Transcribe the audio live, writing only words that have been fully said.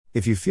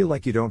If you feel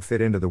like you don't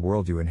fit into the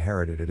world you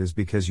inherited, it is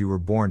because you were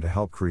born to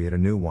help create a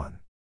new one.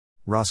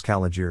 Ross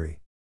Caligiuri.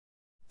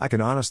 I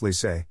can honestly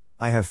say,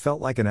 I have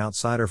felt like an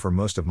outsider for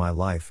most of my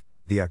life,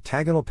 the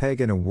octagonal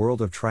peg in a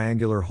world of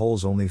triangular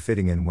holes only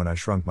fitting in when I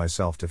shrunk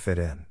myself to fit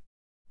in.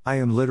 I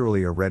am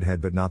literally a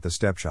redhead but not the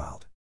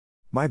stepchild.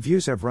 My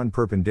views have run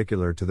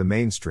perpendicular to the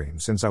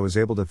mainstream since I was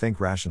able to think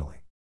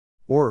rationally.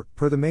 Or,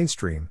 per the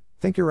mainstream,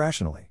 think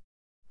irrationally.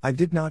 I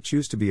did not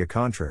choose to be a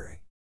contrary.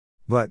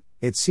 But,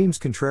 it seems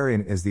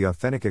contrarian is the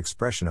authentic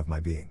expression of my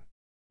being.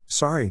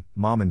 Sorry,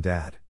 Mom and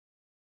Dad.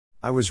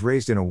 I was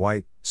raised in a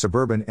white,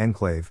 suburban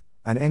enclave,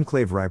 an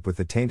enclave ripe with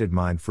the tainted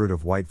mind fruit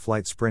of white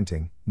flight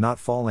sprinting, not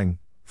falling,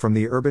 from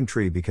the urban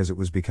tree because it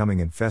was becoming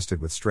infested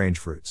with strange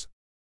fruits.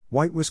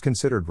 White was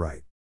considered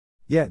right.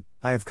 Yet,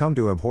 I have come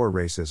to abhor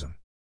racism.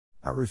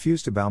 I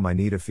refuse to bow my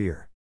knee to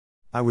fear.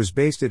 I was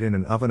basted in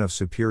an oven of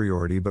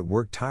superiority but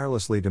worked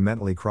tirelessly to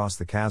mentally cross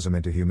the chasm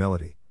into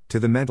humility, to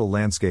the mental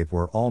landscape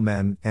where all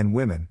men and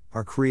women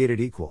are created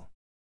equal.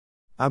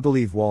 I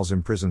believe walls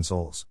imprison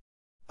souls.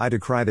 I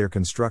decry their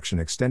construction,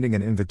 extending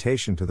an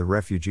invitation to the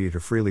refugee to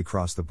freely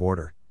cross the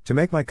border, to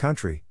make my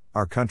country,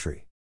 our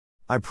country.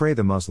 I pray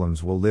the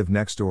Muslims will live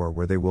next door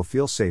where they will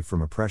feel safe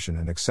from oppression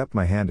and accept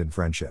my hand in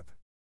friendship.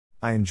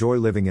 I enjoy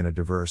living in a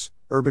diverse,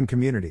 urban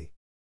community.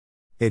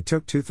 It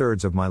took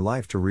 2/3 of my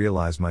life to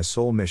realize my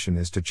sole mission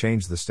is to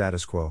change the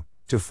status quo,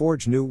 to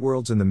forge new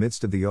worlds in the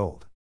midst of the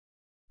old.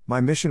 My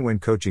mission when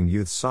coaching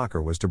youth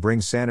soccer was to bring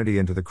sanity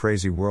into the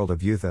crazy world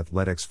of youth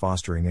athletics,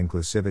 fostering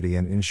inclusivity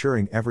and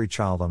ensuring every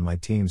child on my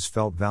teams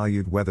felt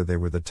valued, whether they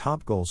were the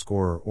top goal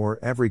scorer or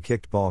every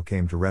kicked ball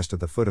came to rest at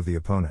the foot of the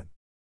opponent.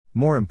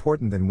 More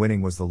important than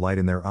winning was the light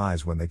in their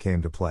eyes when they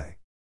came to play.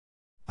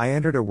 I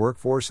entered a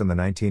workforce in the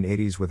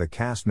 1980s with a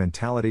caste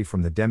mentality,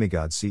 from the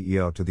demigod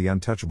CEO to the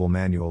untouchable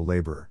manual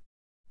laborer.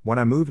 When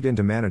I moved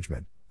into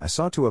management, I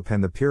sought to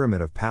upend the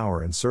pyramid of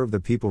power and serve the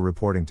people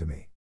reporting to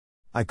me.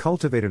 I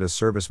cultivated a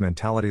service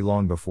mentality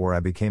long before I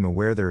became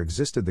aware there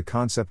existed the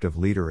concept of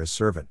leader as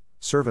servant,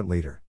 servant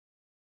leader.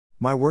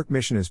 My work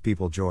mission is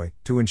people joy,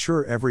 to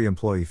ensure every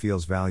employee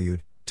feels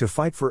valued, to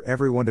fight for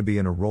everyone to be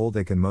in a role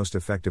they can most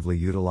effectively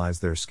utilize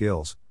their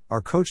skills,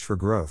 are coached for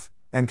growth,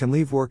 and can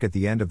leave work at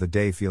the end of the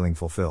day feeling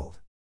fulfilled.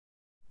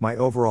 My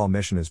overall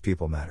mission is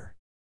people matter.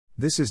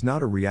 This is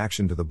not a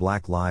reaction to the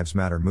Black Lives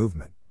Matter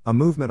movement, a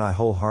movement I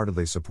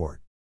wholeheartedly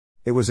support.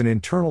 It was an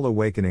internal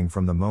awakening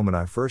from the moment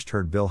I first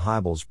heard Bill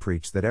Hybels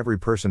preach that every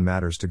person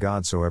matters to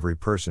God, so every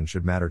person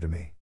should matter to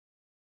me.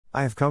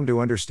 I have come to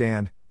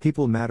understand,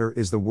 people matter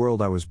is the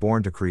world I was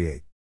born to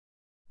create.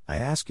 I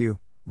ask you,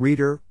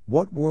 reader,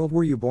 what world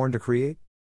were you born to create?